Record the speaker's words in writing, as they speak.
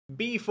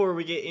Before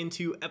we get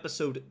into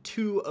episode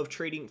 2 of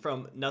trading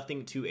from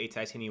nothing to a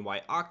titanium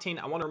white octane,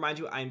 I want to remind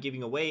you I am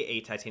giving away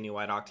a titanium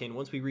white octane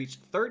once we reach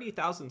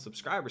 30,000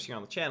 subscribers here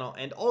on the channel,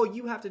 and all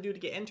you have to do to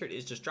get entered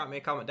is just drop me a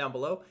comment down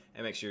below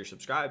and make sure you're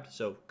subscribed.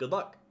 So good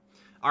luck.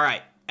 All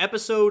right,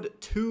 episode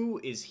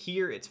 2 is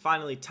here. It's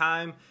finally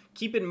time.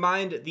 Keep in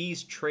mind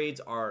these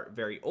trades are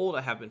very old.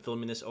 I have been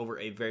filming this over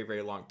a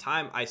very long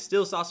time. I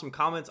still saw some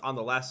comments on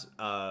the last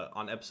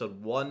on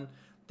episode 1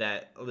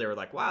 that they were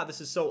like, wow,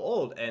 this is so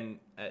old. And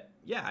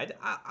yeah,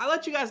 I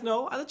let you guys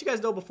know. I let you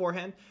guys know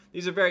beforehand.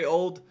 These are very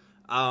old.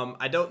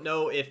 I don't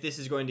know if this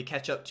is going to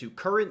catch up to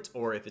current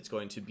or if it's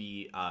going to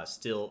be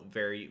still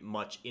very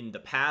much in the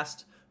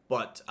past.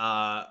 But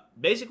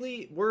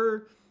basically,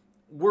 we're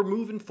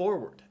moving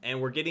forward and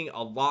we're getting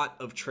a lot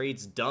of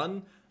trades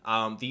done.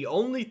 The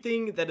only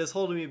thing that is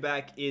holding me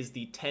back is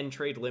the 10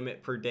 trade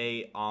limit per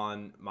day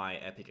on my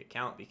Epic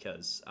account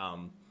because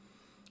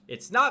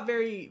it's not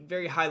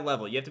very high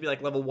level. You have to be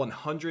like level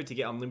 100 to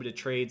get unlimited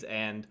trades,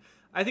 and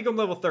I think I'm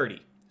level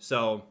 30.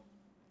 So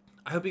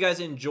I hope you guys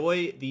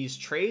enjoy these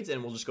trades,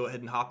 and we'll just go ahead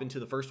and hop into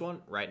the first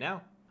one right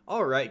now.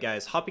 All right,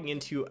 guys, hopping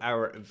into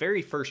our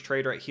very first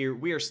trade right here.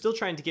 We are still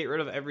trying to get rid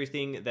of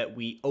everything that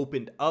we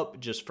opened up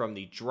just from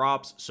the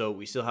drops. So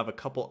we still have a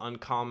couple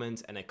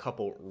uncommons and a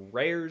couple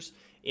rares.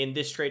 In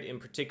this trade in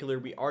particular,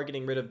 we are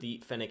getting rid of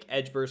the Fennec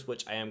Edge Burst,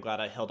 which I am glad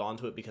I held on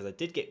to it because I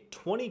did get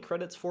 20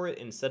 credits for it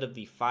instead of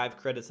the 5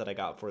 credits that I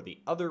got for the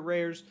other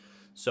rares.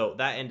 So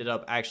that ended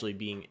up actually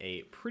being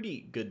a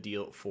pretty good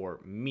deal for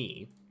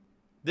me.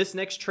 This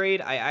next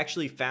trade, I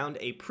actually found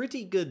a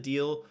pretty good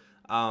deal.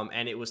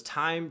 And it was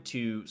time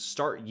to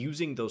start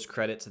using those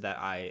credits that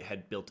I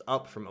had built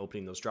up from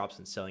opening those drops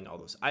and selling all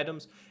those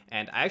items.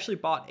 And I actually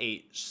bought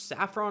a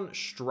Saffron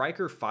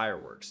Striker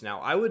Fireworks.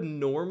 Now, I would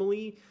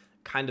normally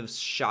kind of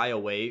shy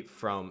away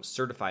from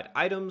certified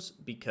items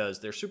because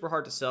they're super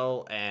hard to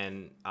sell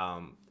and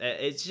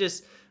it's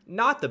just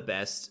not the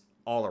best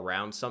all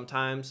around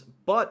sometimes.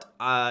 But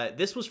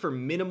this was for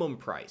minimum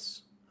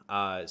price.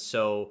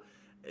 So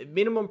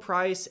minimum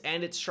price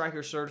and it's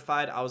striker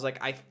certified. I was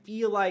like, I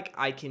feel like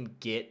I can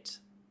get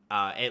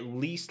at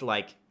least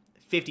like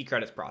 50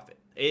 credits profit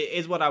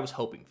is what I was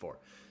hoping for.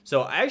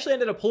 So I actually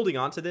ended up holding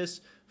on to this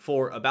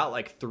for about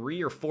like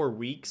 3 or 4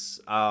 weeks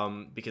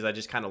because I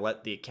just kind of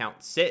let the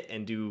account sit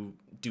and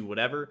do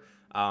whatever.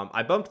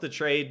 I bumped the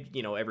trade,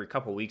 you know, every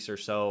couple weeks or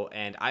so,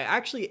 and I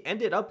actually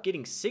ended up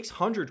getting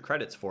 600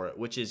 credits for it,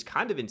 which is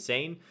kind of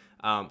insane.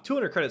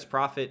 200 credits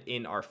profit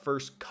in our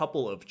first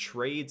couple of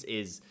trades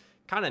is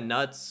kind of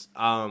nuts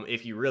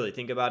if you really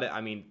think about it.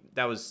 I mean,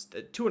 that was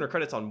 200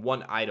 credits on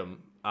one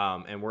item,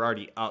 and we're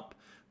already up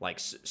like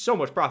so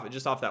much profit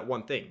just off that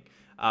one thing.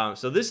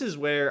 So this is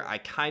where I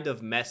kind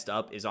of messed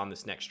up is on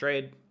this next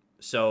trade.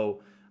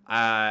 So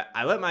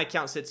I let my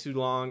account sit too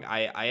long.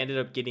 I ended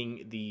up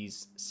getting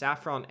these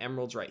Saffron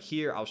Emeralds right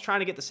here. I was trying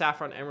to get the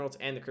Saffron Emeralds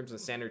and the Crimson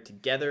Standard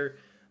together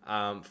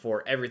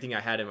for everything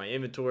I had in my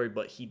inventory,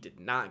 but he did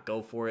not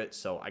go for it.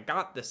 So I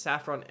got the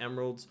Saffron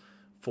Emeralds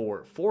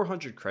for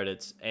 400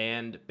 credits,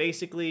 and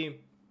basically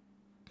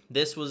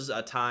this was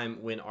a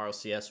time when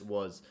RLCS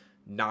was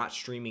not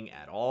streaming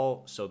at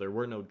all, so there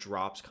were no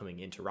drops coming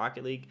into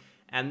Rocket League,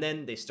 and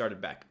then they started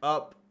back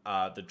up.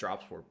 The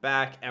drops were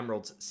back.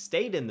 Emeralds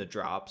stayed in the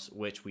drops,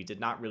 which we did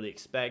not really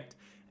expect,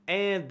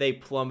 and they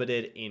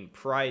plummeted in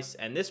price,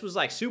 and this was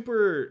like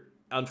super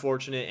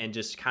unfortunate and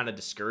just kind of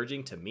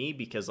discouraging to me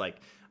because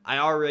like I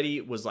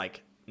already was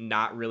like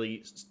not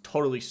really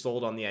totally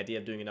sold on the idea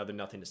of doing another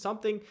nothing to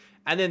something,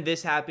 and then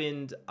this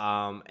happened,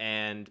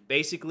 and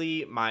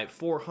basically my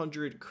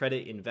 400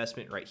 credit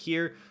investment right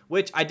here,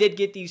 which I did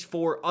get these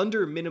for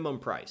under minimum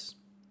price,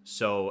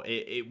 so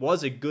it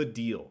was a good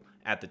deal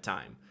at the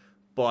time,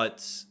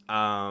 but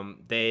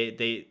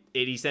it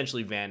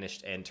essentially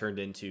vanished and turned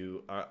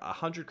into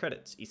 100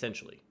 credits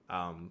essentially,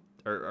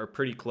 or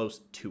pretty close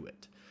to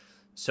it.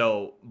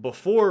 So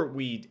before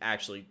we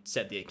actually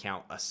set the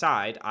account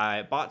aside,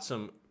 I bought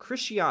some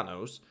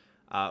Cristianos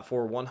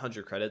for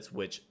 100 credits,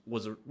 which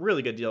was a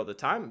really good deal at the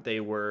time. They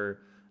were,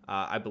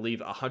 I believe,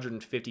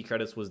 150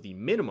 credits was the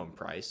minimum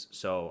price.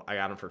 So I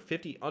got them for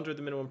 50 under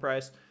the minimum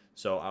price.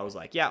 So I was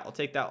like, yeah, I'll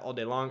take that all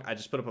day long. I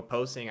just put up a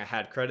post saying I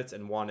had credits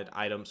and wanted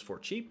items for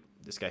cheap.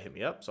 This guy hit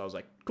me up. So I was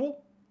like,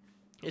 cool.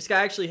 This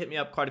guy actually hit me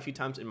up quite a few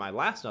times in my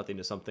last nothing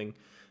to something.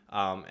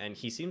 And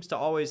he seems to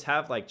always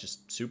have like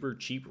just super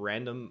cheap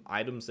random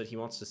items that he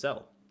wants to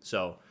sell.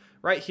 So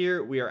right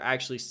here, we are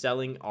actually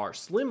selling our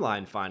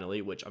Slimline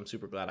finally, which I'm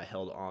super glad I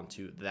held on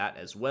to that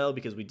as well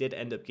because we did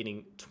end up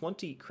getting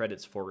 20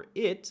 credits for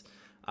it,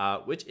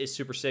 which is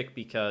super sick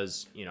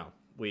because, you know,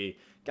 we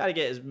got to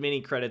get as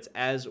many credits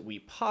as we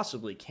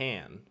possibly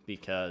can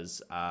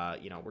because,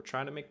 you know, we're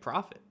trying to make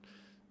profit.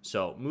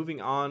 So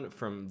moving on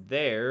from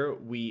there,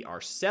 we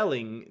are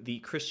selling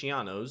the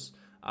Cristianos.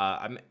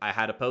 I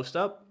had a post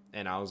up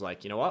and I was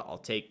like, you know what, I'll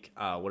take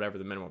whatever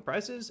the minimum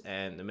price is,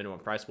 and the minimum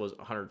price was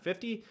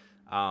 150.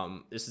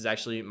 This is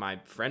actually my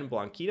friend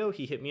Blanquito.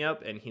 He hit me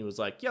up and he was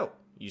like, yo,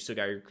 you still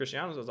got your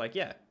Cristianos? I was like,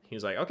 yeah. he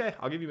was like, okay,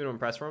 I'll give you minimum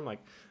price for him. Like,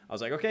 I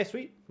was like, okay,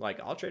 sweet. Like,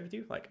 I'll trade with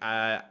you. Like,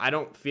 I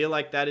don't feel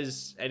like that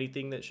is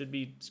anything that should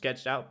be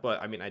sketched out,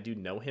 but I mean, I do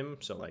know him.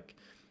 So like,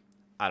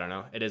 I don't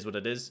know. It is what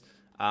it is.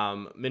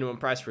 Minimum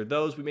price for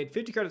those, we made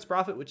 50 credits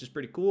profit, which is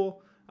pretty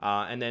cool.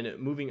 And then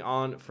moving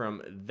on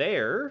from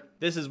there,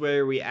 this is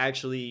where we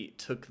actually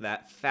took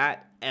that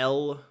fat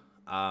L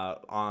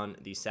on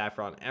the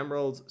Saffron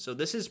Emeralds. So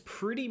this is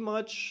pretty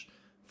much,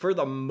 for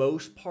the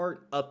most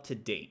part, up to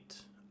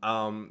date.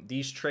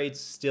 These trades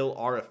still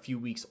are a few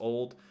weeks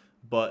old,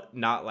 but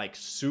not like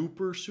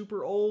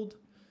super old.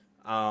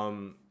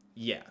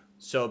 Yeah,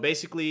 so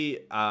basically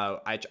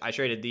I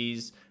traded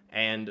these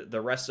and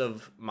the rest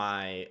of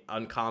my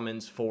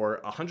uncommons for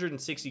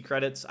 160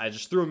 credits. I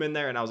just threw them in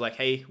there and I was like,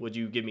 hey, would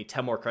you give me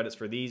 10 more credits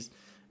for these?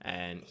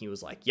 And he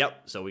was like,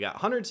 yep. So we got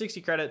 160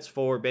 credits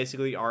for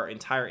basically our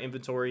entire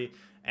inventory,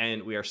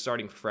 and we are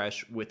starting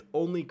fresh with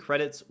only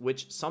credits,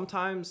 which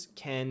sometimes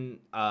can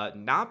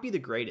not be the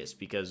greatest,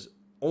 because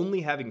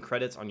only having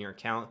credits on your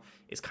account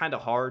is kind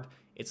of hard.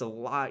 It's a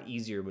lot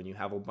easier when you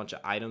have a bunch of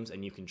items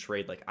and you can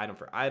trade like item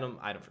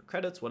for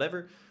credits,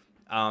 whatever.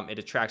 It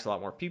attracts a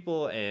lot more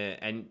people,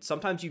 and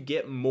sometimes you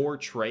get more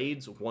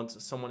trades once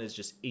someone is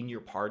just in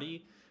your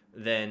party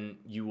than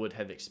you would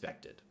have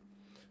expected.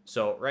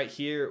 So right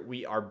here,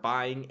 we are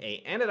buying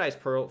a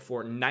anodized pearl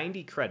for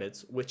 90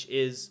 credits, which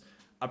is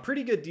a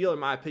pretty good deal in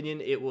my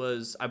opinion. It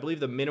was, I believe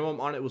the minimum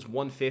on it was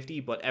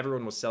 150, but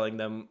everyone was selling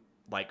them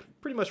like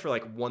pretty much for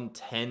like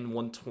 110,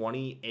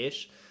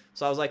 120-ish.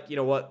 So I was like, you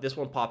know what, this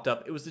one popped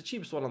up. It was the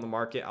cheapest one on the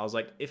market. I was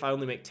like, if I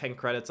only make 10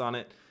 credits on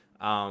it,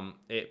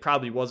 it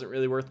probably wasn't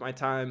really worth my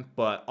time,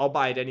 but I'll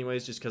buy it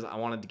anyways just because I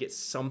wanted to get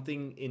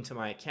something into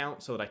my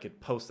account so that I could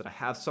post that I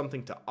have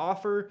something to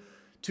offer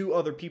to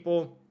other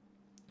people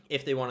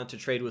if they wanted to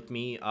trade with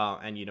me,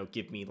 and, you know,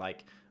 give me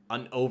like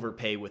an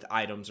overpay with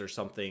items or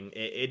something.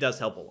 It does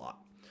help a lot.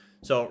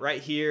 So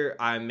right here,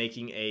 I'm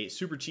making a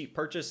super cheap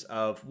purchase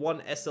of one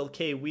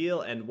SLK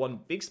wheel and one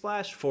Big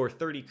Splash for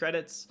 30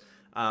 credits.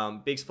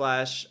 Big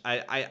Splash,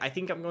 I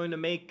think I'm going to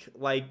make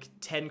like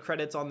 10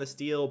 credits on this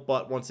deal,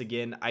 but once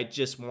again, I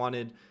just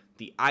wanted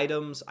the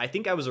items. I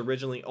think I was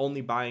originally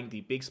only buying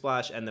the Big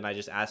Splash, and then I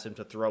just asked him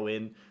to throw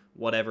in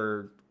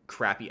whatever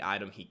crappy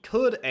item he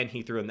could, and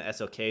he threw in the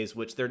SLKs,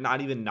 which they're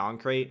not even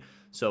non-crate,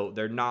 so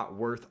they're not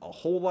worth a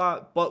whole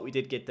lot, but we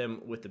did get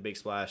them with the Big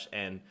Splash,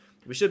 and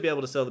we should be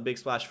able to sell the Big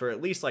Splash for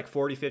at least like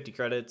 40-50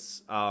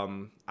 credits,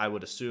 I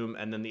would assume.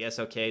 And then the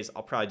SLKs,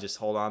 I'll probably just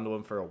hold on to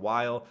them for a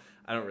while.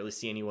 I don't really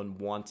see anyone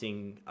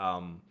wanting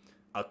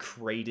a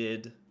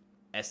crated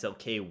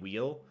SLK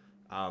wheel.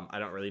 I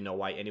don't really know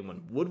why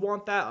anyone would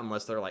want that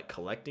unless they're like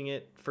collecting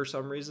it for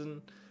some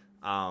reason.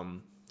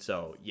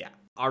 So yeah.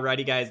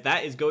 Alrighty guys,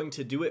 that is going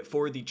to do it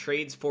for the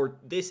trades for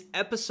this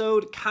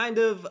episode. Kind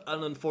of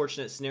an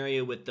unfortunate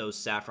scenario with those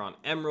Saffron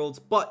Emeralds,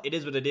 but it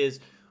is what it is.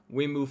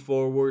 We move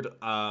forward.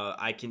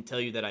 I can tell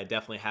you that I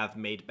definitely have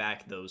made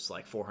back those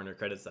like 400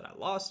 credits that I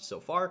lost so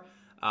far,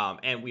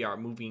 and we are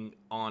moving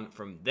on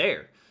from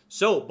there.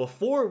 So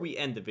before we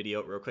end the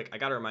video real quick, I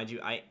gotta remind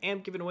you, I am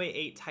giving away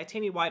a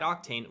titanium white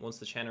octane once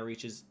the channel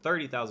reaches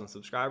 30,000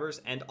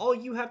 subscribers, and all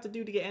you have to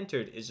do to get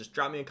entered is just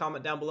drop me a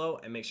comment down below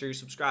and make sure you're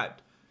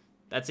subscribed.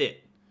 That's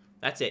it.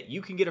 That's it.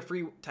 You can get a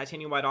free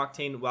titanium white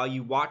octane while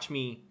you watch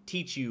me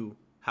teach you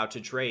how to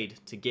trade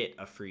to get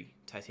a free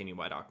titanium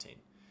white octane.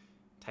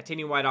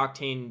 Titanium white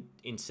octane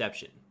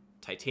inception.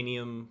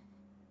 Titanium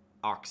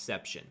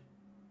oxception.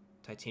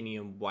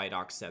 Titanium white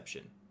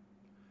oxception.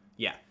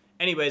 Yeah.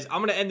 Anyways, I'm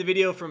going to end the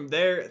video from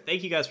there.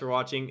 Thank you guys for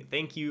watching.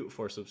 Thank you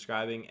for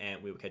subscribing,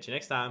 and we will catch you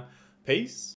next time. Peace.